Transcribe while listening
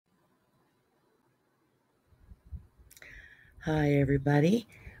Hi, everybody.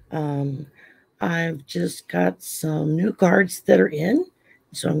 Um, I've just got some new cards that are in,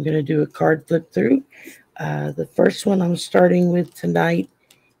 so I'm going to do a card flip through. The first one I'm starting with tonight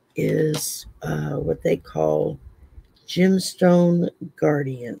is what they call Gemstone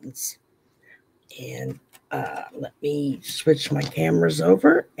Guardians. And let me switch my cameras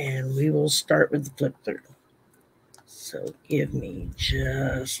over and we will start with the flip through. So give me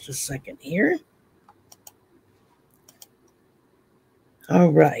just a second here. All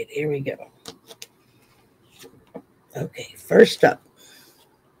right, here we go. Okay, first up,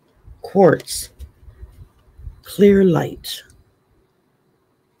 quartz, clear light.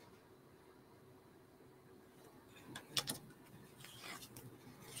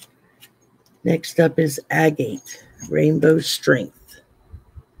 Next up is agate, rainbow strength.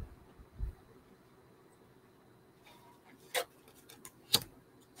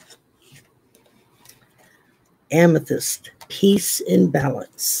 Amethyst, peace and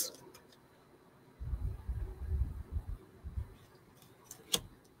balance.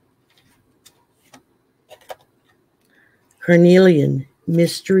 Carnelian,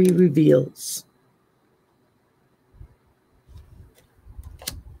 mystery reveals.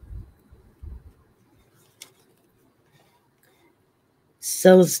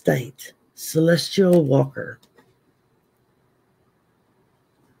 Celestite, celestial walker.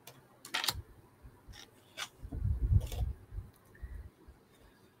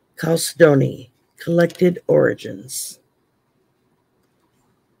 Chalcedony, collected origins.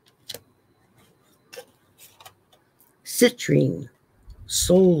 Citrine,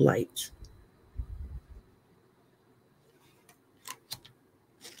 soul light.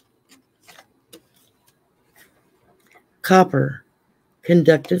 Copper,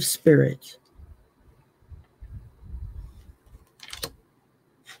 conductive spirit.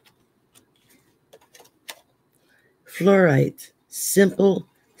 Fluorite,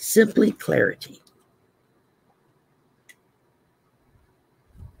 simply clarity.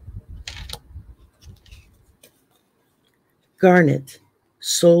 Garnet,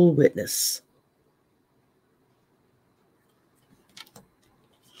 soul witness.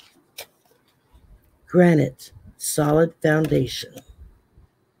 Granite, solid foundation.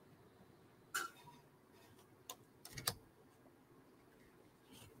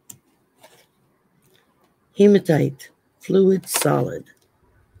 Hematite, fluid solid.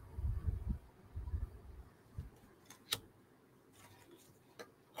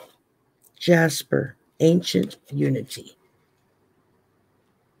 Jasper, ancient unity.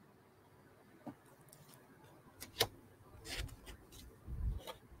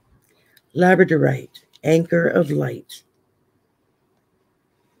 Labradorite, anchor of light.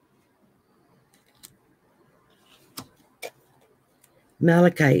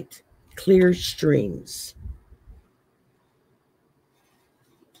 Malachite, clear streams.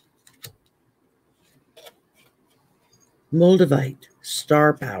 Moldavite,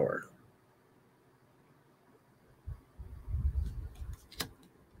 star power.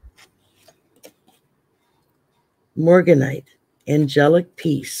 Morganite, angelic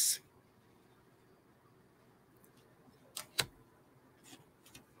peace.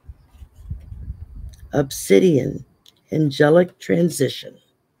 Obsidian, angelic transition.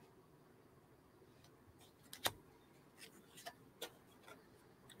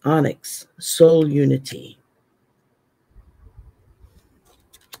 Onyx, soul unity.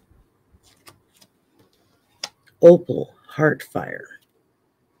 Opal, heart fire.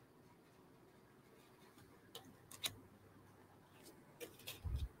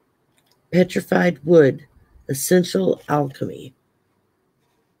 Petrified wood, essential alchemy.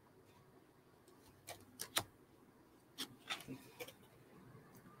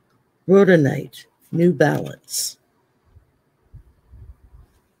 Rhodonite, new balance.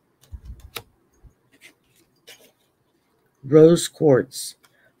 Rose quartz,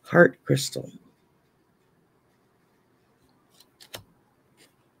 heart crystal.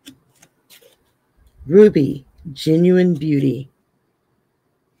 Ruby, genuine beauty.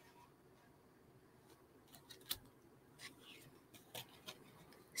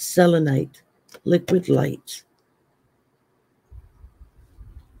 Selenite, liquid light.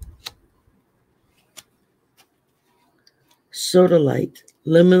 Sodalite,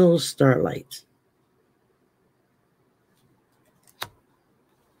 liminal starlight.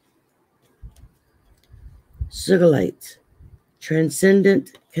 Zugolite,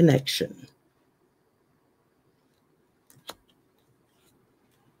 transcendent connection.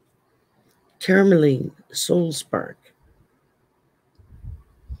 Tourmaline, soul spark.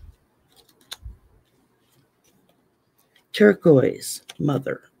 Turquoise,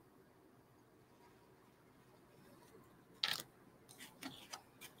 mother.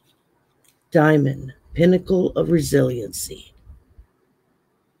 Diamond, Pinnacle of Resiliency.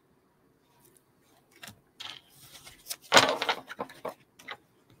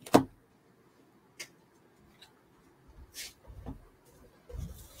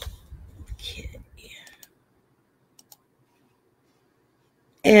 Okay.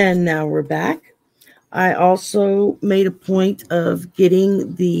 And now we're back. I also made a point of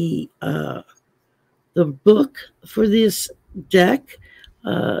getting the book for this deck.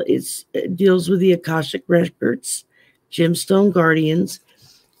 It deals with the Akashic Records, Gemstone Guardians.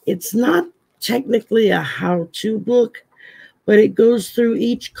 It's not technically a how-to book, but it goes through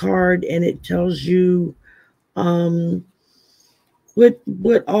each card and it tells you what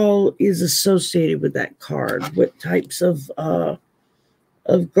all is associated with that card, what types of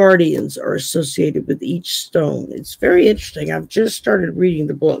guardians are associated with each stone. It's very interesting. I've just started reading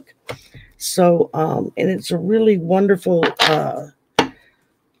the book. So, and it's a really wonderful,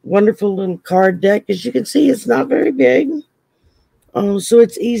 wonderful little card deck. As you can see, it's not very big. So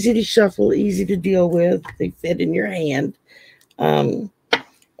it's easy to shuffle, easy to deal with. They fit in your hand. And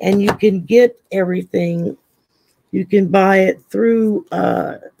you can get everything. You can buy it through,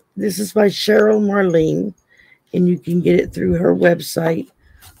 this is by Cheryl Marlene, and you can get it through her website,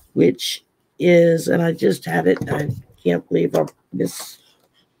 which is, and I just had it. I can't believe I missed.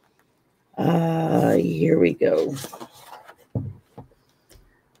 Here we go.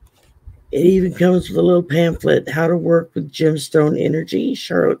 It even comes with a little pamphlet, How to Work with Gemstone Energy,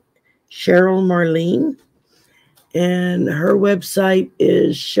 Cheryl Marlene. And her website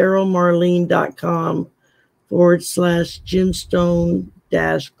is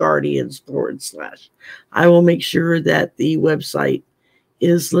cherylmarlene.com/gemstone-guardians/. I will make sure that the website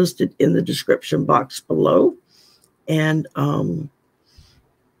is listed in the description box below. And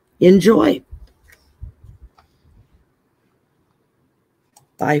enjoy.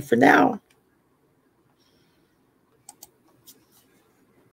 Bye for now.